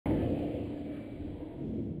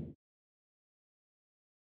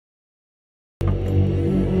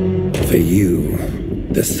For you,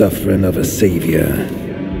 the suffering of a savior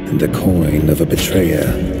and the coin of a betrayer.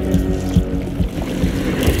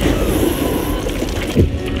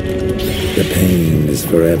 The pain is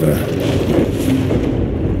forever,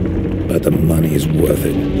 but the money is worth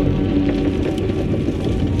it.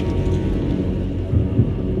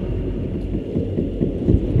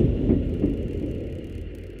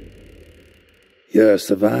 You're a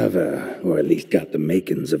survivor, or at least got the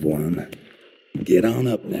makings of one. Get on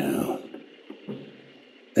up now.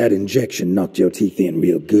 That injection knocked your teeth in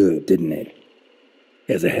real good, didn't it?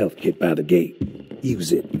 There's a health kit by the gate.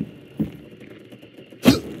 Use it.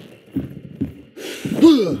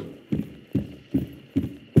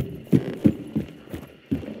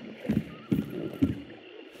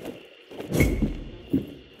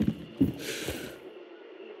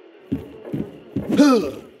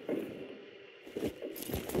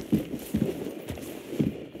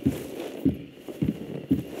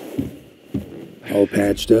 All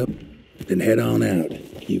patched up? Then head on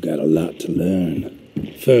out. You got a lot to learn.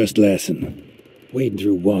 First lesson. Wading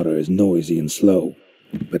through water is noisy and slow,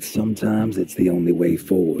 but sometimes it's the only way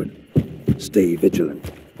forward. Stay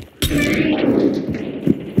vigilant.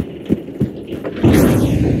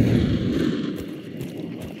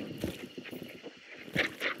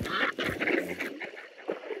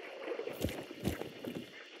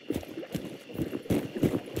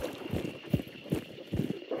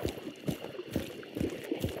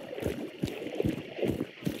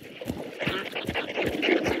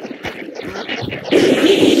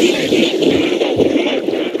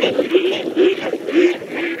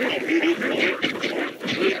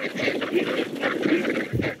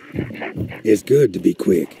 It's good to be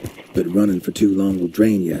quick, but running for too long will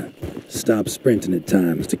drain you. Stop sprinting at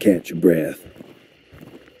times to catch your breath.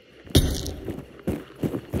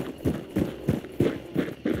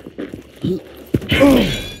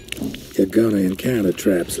 You're gonna encounter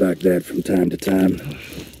traps like that from time to time.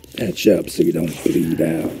 Patch up so you don't bleed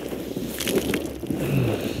out.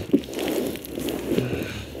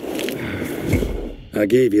 I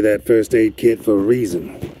gave you that first aid kit for a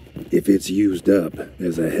reason. If it's used up,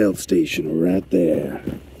 there's a health station right there.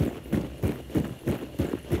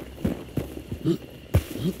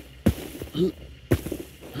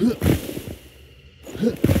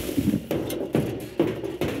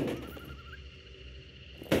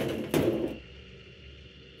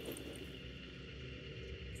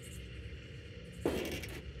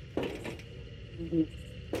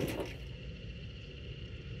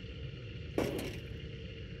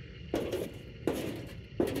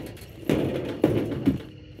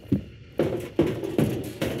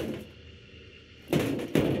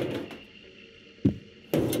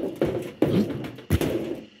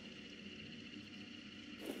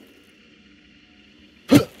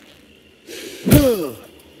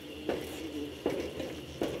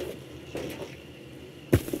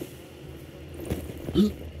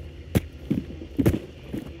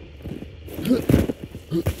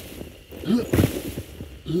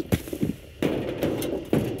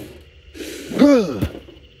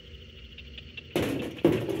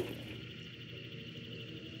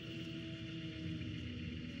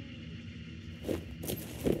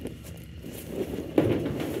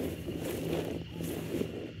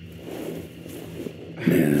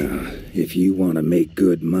 Now, if you want to make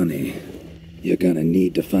good money, you're gonna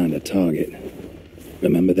need to find a target.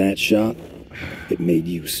 Remember that shot? It made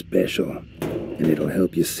you special, and it'll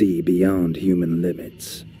help you see beyond human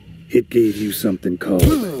limits. It gave you something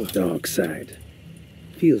called dark sight.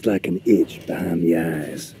 Feels like an itch behind the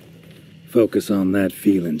eyes. Focus on that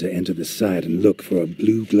feeling to enter the sight and look for a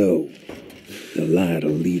blue glow. The light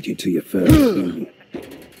will lead you to your first clue.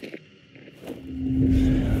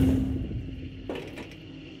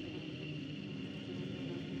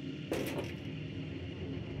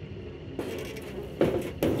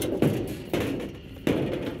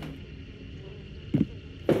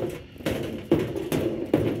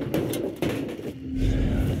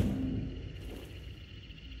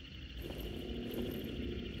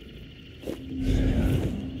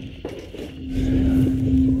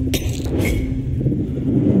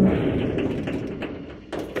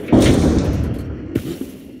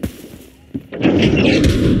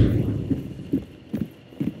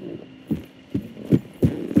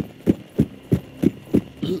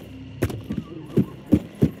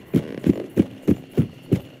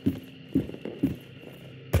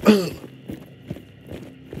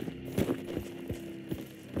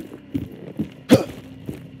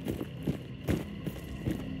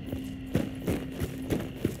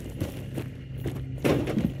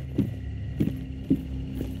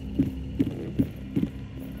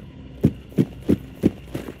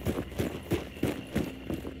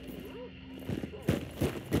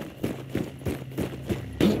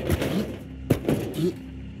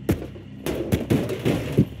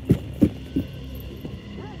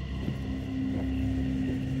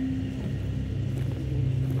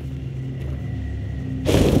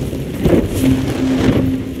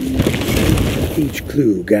 Each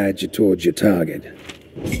clue guides you towards your target.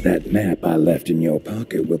 That map I left in your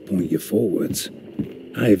pocket will point you forwards.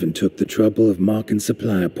 I even took the trouble of marking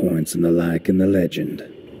supply points and the like in the legend.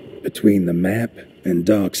 Between the map and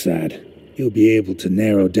Darkside, you'll be able to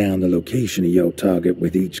narrow down the location of your target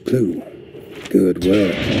with each clue. Good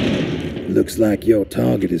work. Looks like your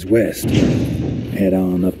target is west. Head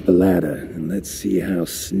on up the ladder and let's see how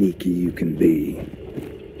sneaky you can be.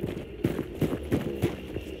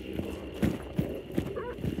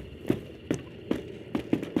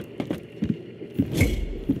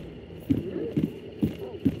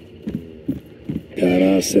 Got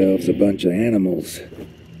ourselves a bunch of animals.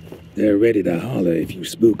 They're ready to holler if you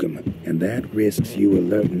spook them, and that risks you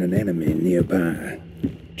alerting an enemy nearby.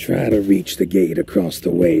 Try to reach the gate across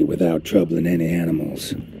the way without troubling any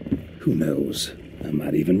animals. Who knows? I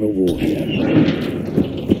might even reward you.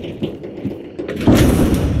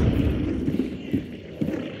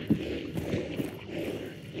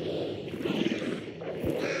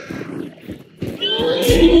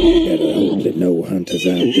 Better hope that no hunters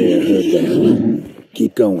out there heard that.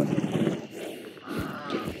 Keep going.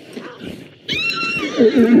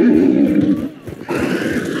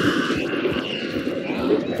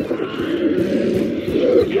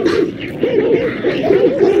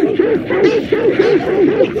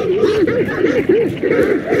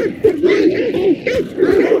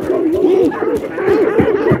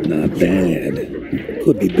 Not bad.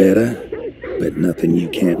 Could be better, but nothing you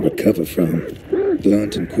can't recover from.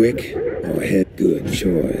 Blunt and quick, or head good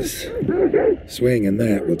choice. Swinging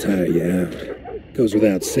that will tire you out. Goes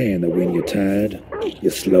without saying that when you're tired,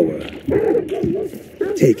 you're slower.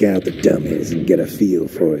 Take out the dummies and get a feel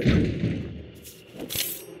for it.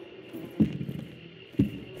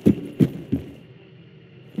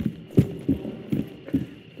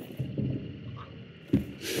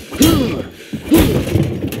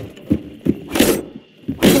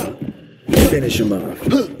 Finish them off.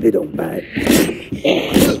 They don't bite.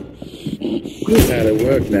 How to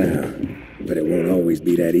work now, but it won't always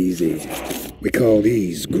be that easy. We call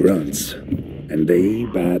these grunts, and they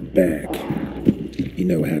bite back. You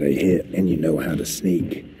know how to hit, and you know how to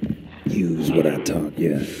sneak. Use what I taught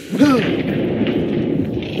you.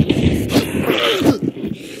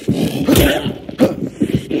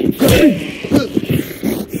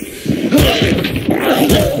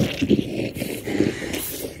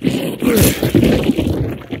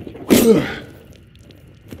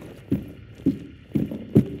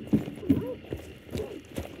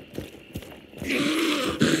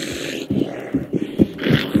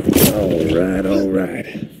 All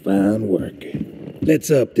right. Fine work.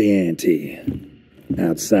 Let's up the ante.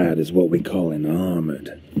 Outside is what we call an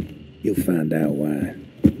armored. You'll find out why.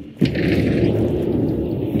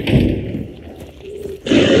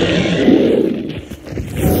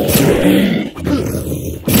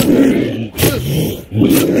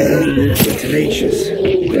 It's tenacious.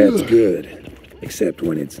 That's good. Except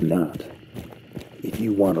when it's not. If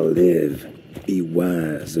you want to live, be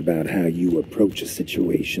wise about how you approach a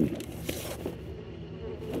situation.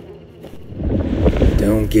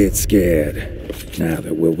 Don't get scared. Now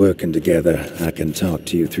that we're working together, I can talk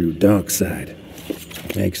to you through Darkside.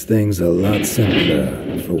 Makes things a lot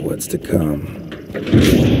simpler for what's to come.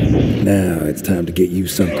 Now it's time to get you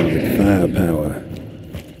something with firepower.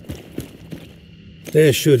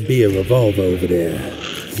 There should be a revolver over there.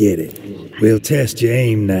 Get it. We'll test your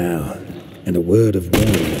aim now. And a word of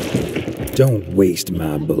warning. Don't waste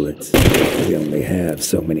my bullets. We only have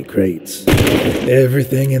so many crates.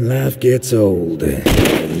 Everything in life gets old, but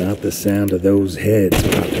not the sound of those heads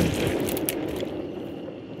popping.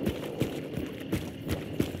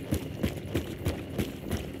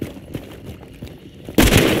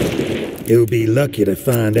 You'll be lucky to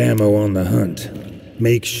find ammo on the hunt.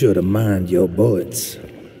 Make sure to mind your bullets.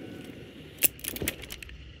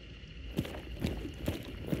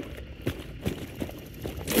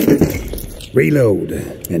 Reload,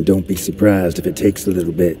 and don't be surprised if it takes a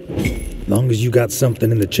little bit. Long as you got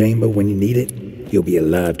something in the chamber when you need it, you'll be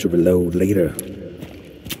alive to reload later.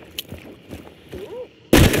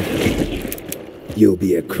 You'll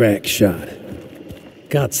be a crack shot.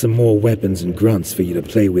 Got some more weapons and grunts for you to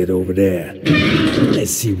play with over there.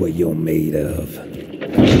 Let's see what you're made of.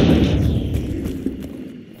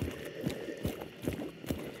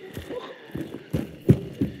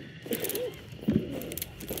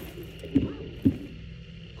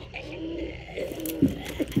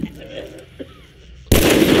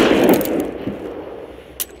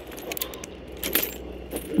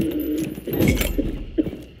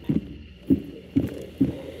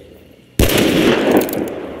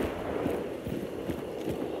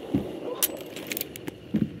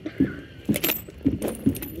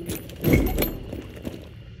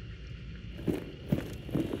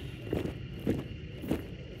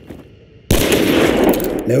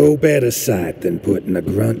 No better sight than putting a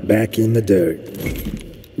grunt back in the dirt.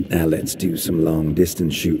 Now let's do some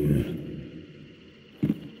long-distance shooting.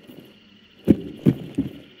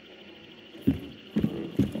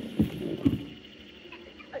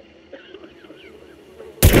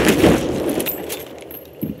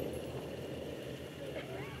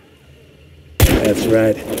 That's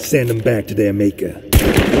right, send them back to their maker.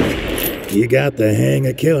 You got the hang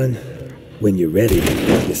of killing. When you're ready,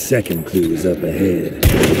 the second clue is up ahead.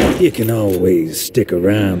 You can always stick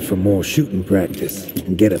around for more shooting practice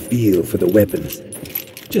and get a feel for the weapons.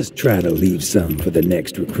 Just try to leave some for the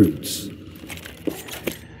next recruits.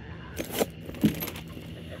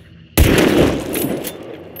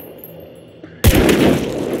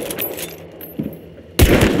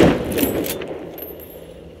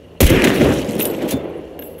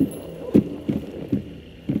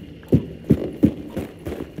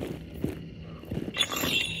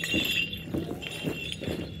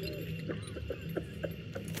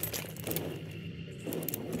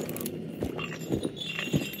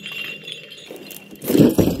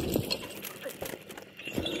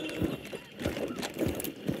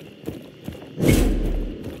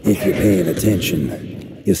 If you're paying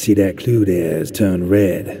attention, you'll see that clue there has turned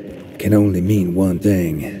red. Can only mean one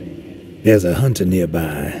thing. There's a hunter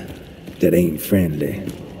nearby that ain't friendly.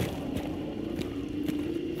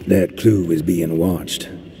 That clue is being watched.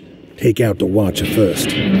 Take out the watcher first.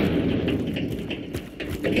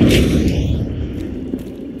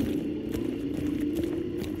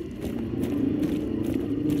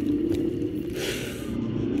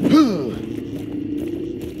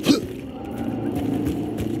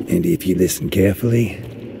 And if you listen carefully,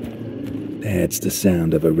 that's the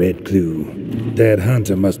sound of a red clue. That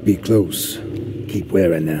hunter must be close. Keep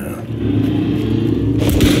wearing now.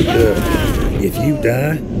 If you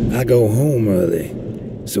die, I go home early.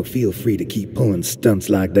 So feel free to keep pulling stunts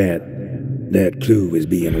like that. That clue is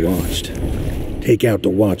being watched. Take out the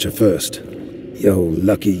watcher first. Yo,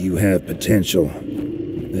 lucky you have potential.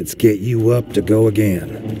 Let's get you up to go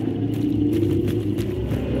again.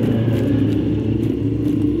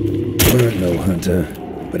 Weren't no hunter,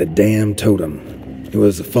 but a damn totem. It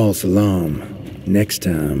was a false alarm. Next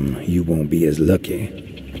time, you won't be as lucky.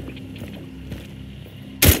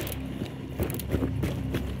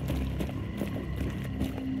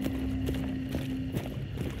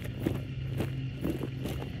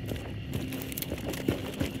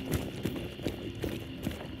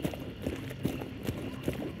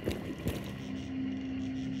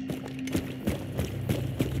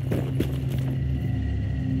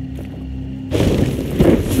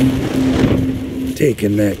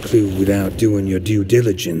 Taking that clue without doing your due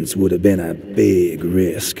diligence would have been a big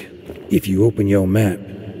risk. If you open your map,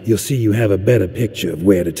 you'll see you have a better picture of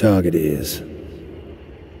where the target is.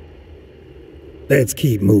 Let's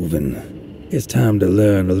keep moving. It's time to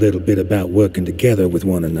learn a little bit about working together with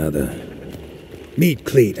one another. Meet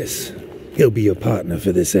Cletus. He'll be your partner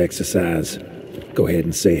for this exercise. Go ahead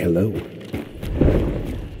and say hello.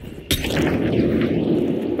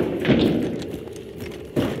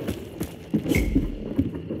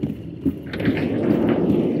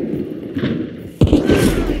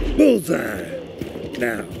 Bullseye!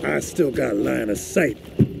 Now, I still got line of sight,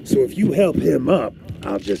 so if you help him up,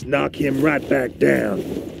 I'll just knock him right back down.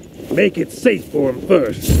 Make it safe for him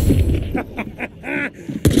first. I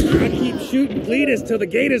keep shooting Cletus till the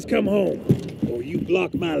gators come home, or you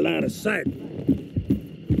block my line of sight.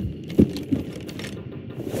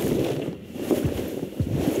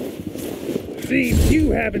 Seems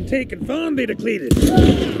you haven't taken fondly to Cletus.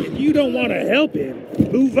 If you don't want to help him,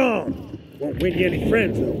 move on. Won't win you any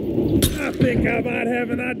friends, though. I think I might have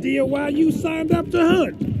an idea why you signed up to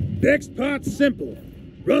hunt. Next part's simple.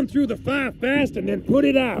 Run through the fire fast and then put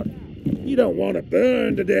it out. You don't want to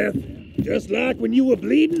burn to death. Just like when you were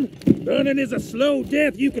bleeding, burning is a slow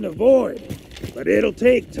death you can avoid. But it'll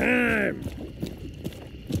take time.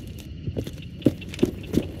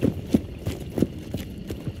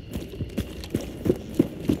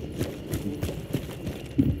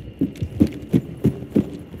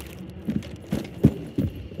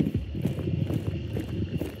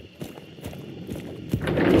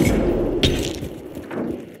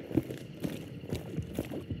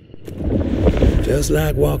 Just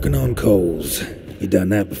like walking on coals. You done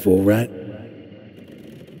that before, right?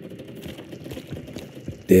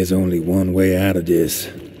 There's only one way out of this,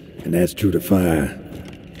 and that's through the fire.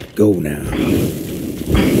 Go now.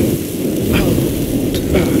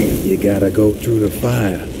 You gotta go through the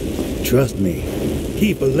fire. Trust me.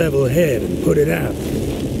 Keep a level head and put it out.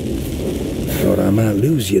 Thought I might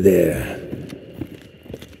lose you there.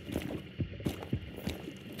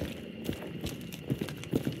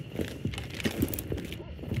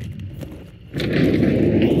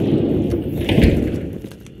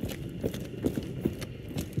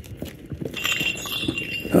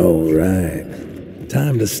 All right.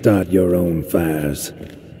 Time to start your own fires.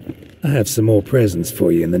 I have some more presents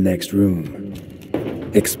for you in the next room.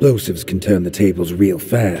 Explosives can turn the tables real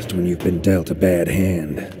fast when you've been dealt a bad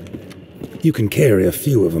hand. You can carry a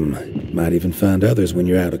few of them, might even find others when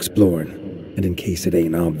you're out exploring. And in case it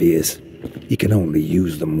ain't obvious, you can only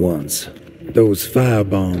use them once. Those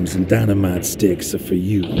firebombs and dynamite sticks are for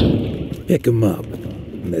you. Pick 'em up,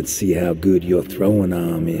 and let's see how good your throwing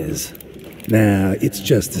arm is. Now, it's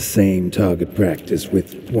just the same target practice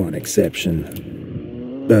with one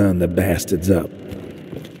exception. Burn the bastards up.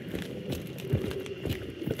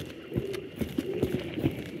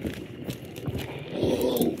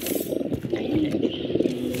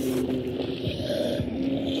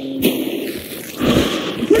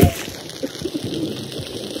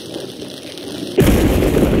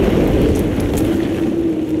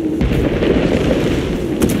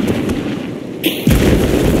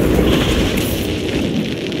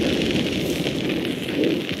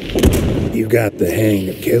 You got the hang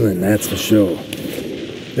of killing, that's for sure.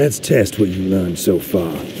 Let's test what you learned so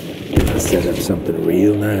far. I set up something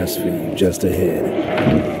real nice for you just ahead.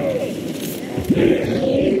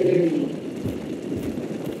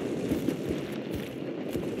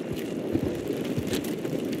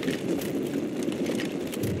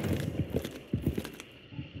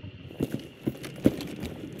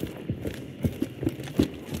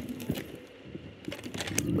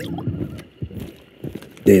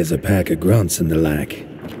 There's a pack of grunts and the like.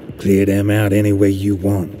 Clear them out any way you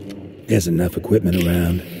want. There's enough equipment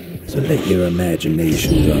around, so let your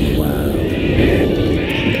imagination run wild.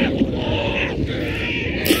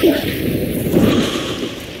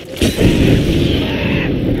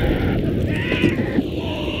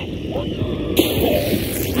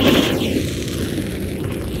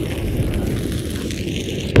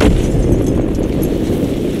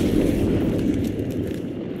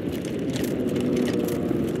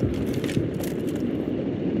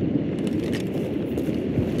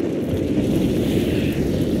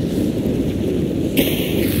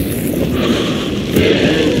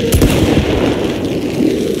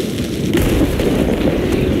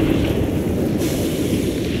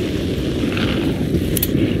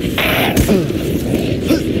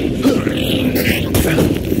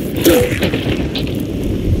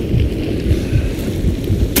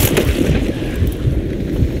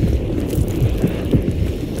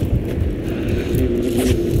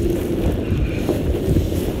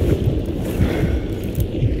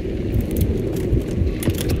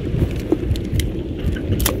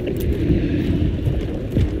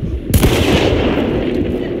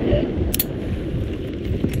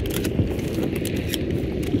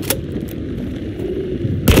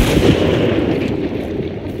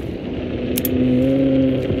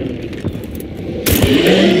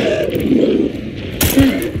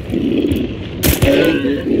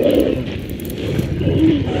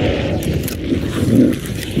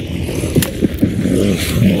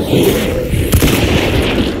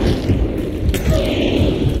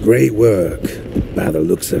 Great work. By the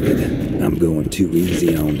looks of it, I'm going too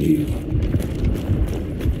easy on you.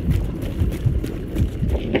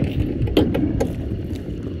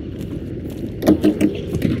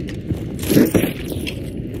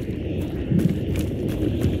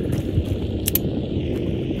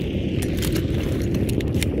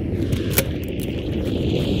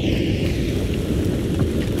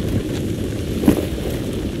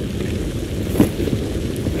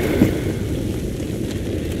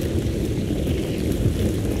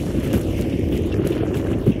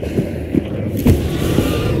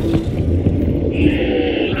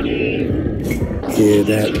 Hear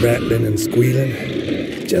that rattling and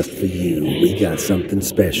squealing? Just for you, we got something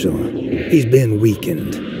special. He's been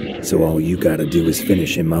weakened, so all you gotta do is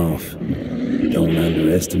finish him off. Don't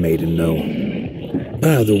underestimate him, though.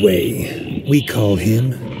 By the way, we call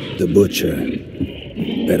him the Butcher.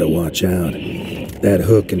 Better watch out. That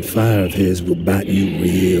hook and fire of his will bite you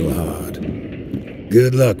real hard.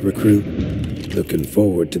 Good luck, recruit. Looking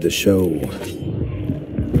forward to the show.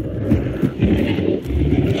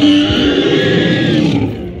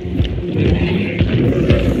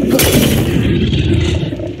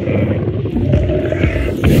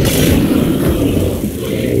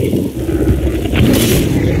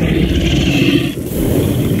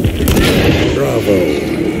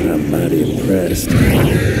 I'm mighty impressed.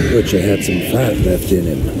 Butcher had some fight left in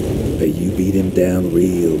him, but you beat him down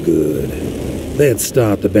real good. Let's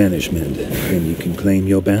start the banishment, and you can claim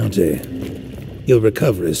your bounty. You'll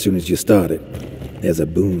recover as soon as you start it. There's a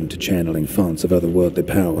boon to channeling fonts of otherworldly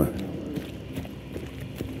power.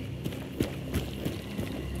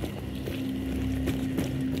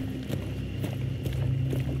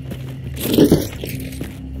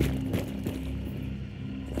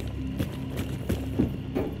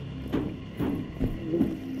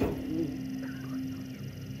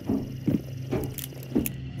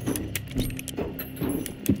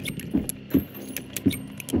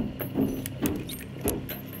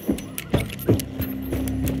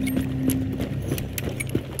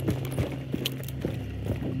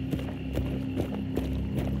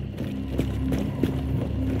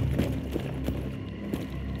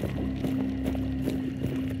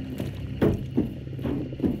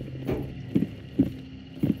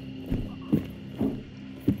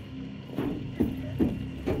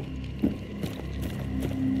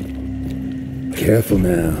 Careful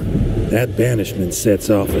now. That banishment sets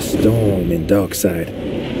off a storm in Darkside.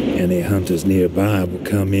 Any hunters nearby will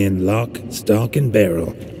come in lock, stock, and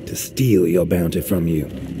barrel to steal your bounty from you.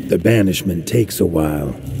 The banishment takes a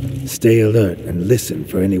while. Stay alert and listen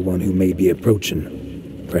for anyone who may be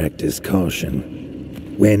approaching. Practice caution.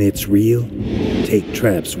 When it's real, take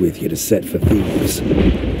traps with you to set for thieves.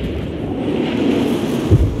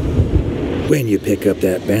 When you pick up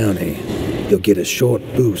that bounty, you'll get a short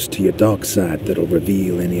boost to your dark side that'll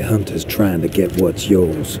reveal any hunters trying to get what's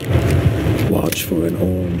yours. Watch for an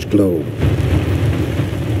orange glow.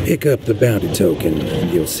 Pick up the bounty token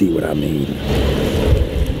and you'll see what I mean.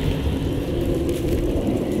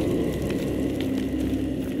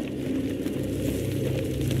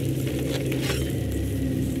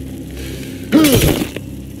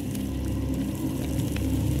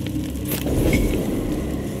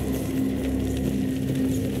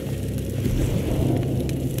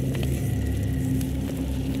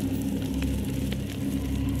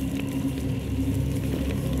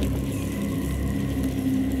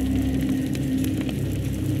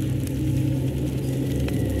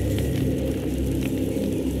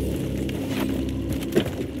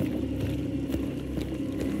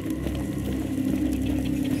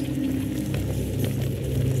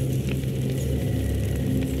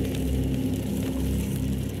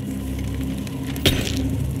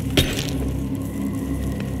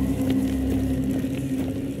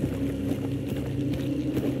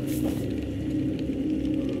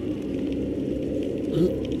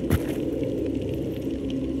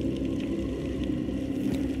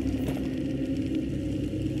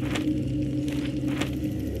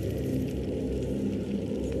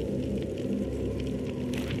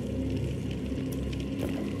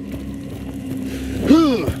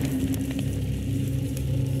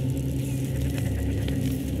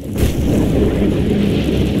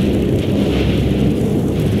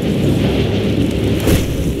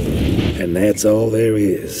 That's all there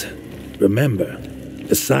is. Remember,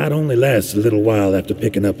 the sight only lasts a little while after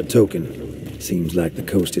picking up a token. Seems like the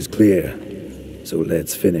coast is clear, so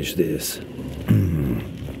let's finish this.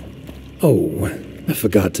 Oh, I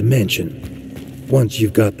forgot to mention. Once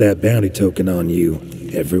you've got that bounty token on you,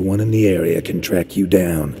 everyone in the area can track you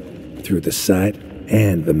down, through the site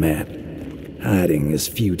and the map. Hiding is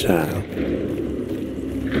futile.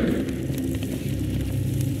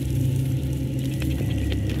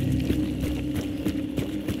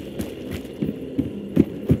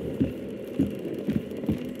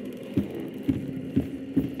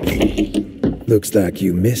 Looks like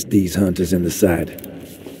you missed these hunters in the site.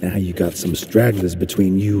 Now you got some stragglers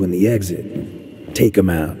between you and the exit. Take them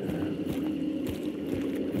out.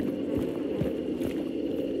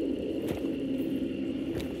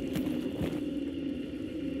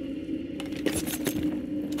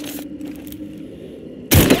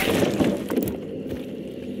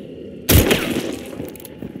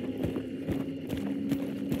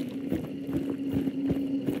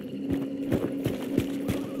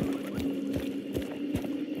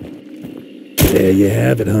 There you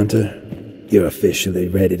have it, Hunter. You're officially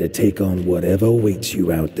ready to take on whatever awaits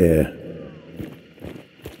you out there.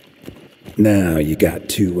 Now you got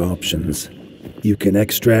two options. You can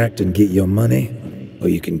extract and get your money, or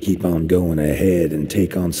you can keep on going ahead and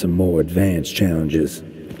take on some more advanced challenges.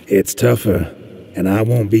 It's tougher, and I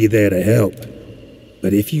won't be there to help.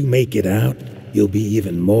 But if you make it out, you'll be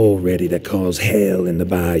even more ready to cause hell in the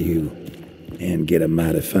bayou, and get a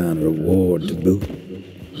mighty fine reward to boot.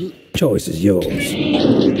 Choice is yours.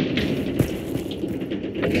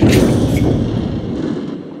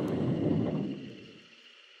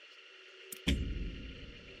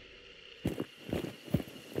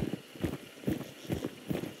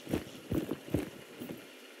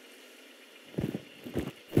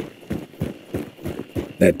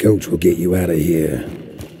 That coach will get you out of here.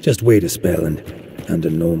 Just wait a spell and, under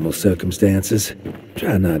normal circumstances,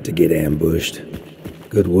 try not to get ambushed.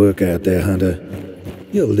 Good work out there, Hunter.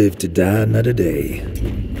 You'll live to die another day.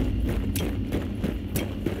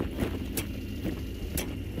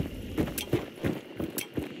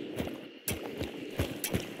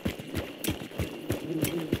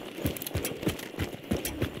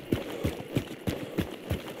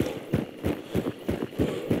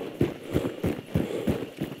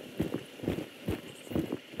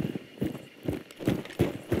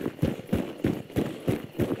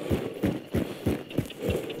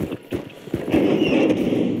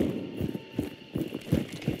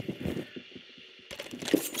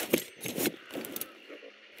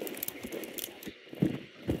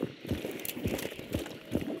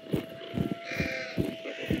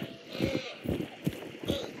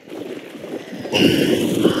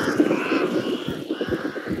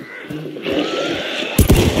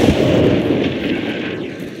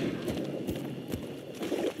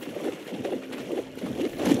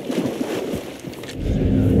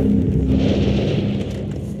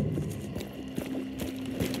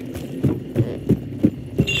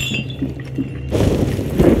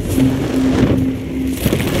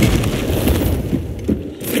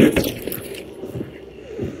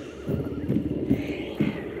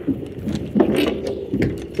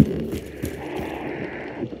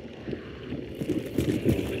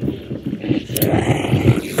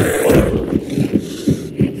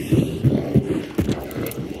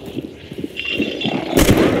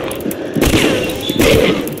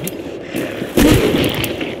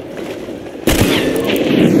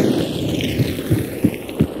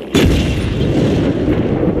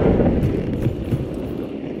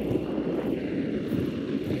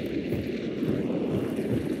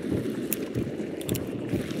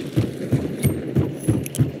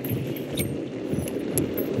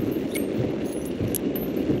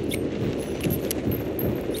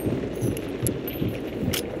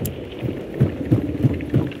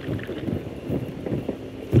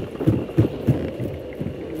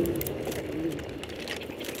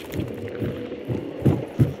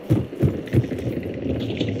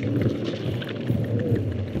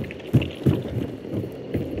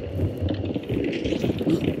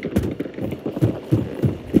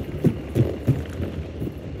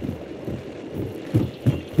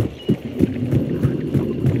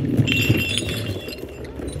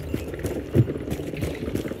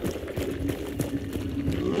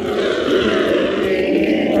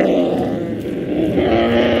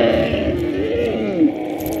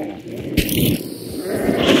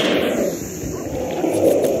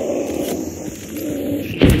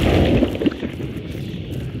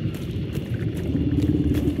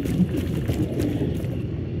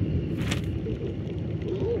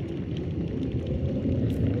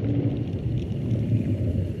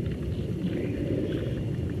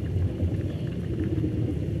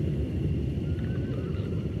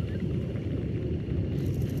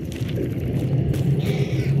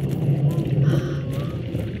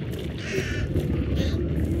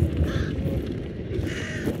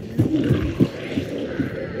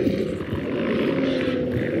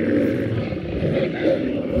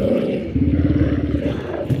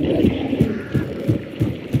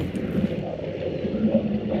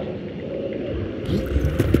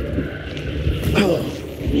 Oh.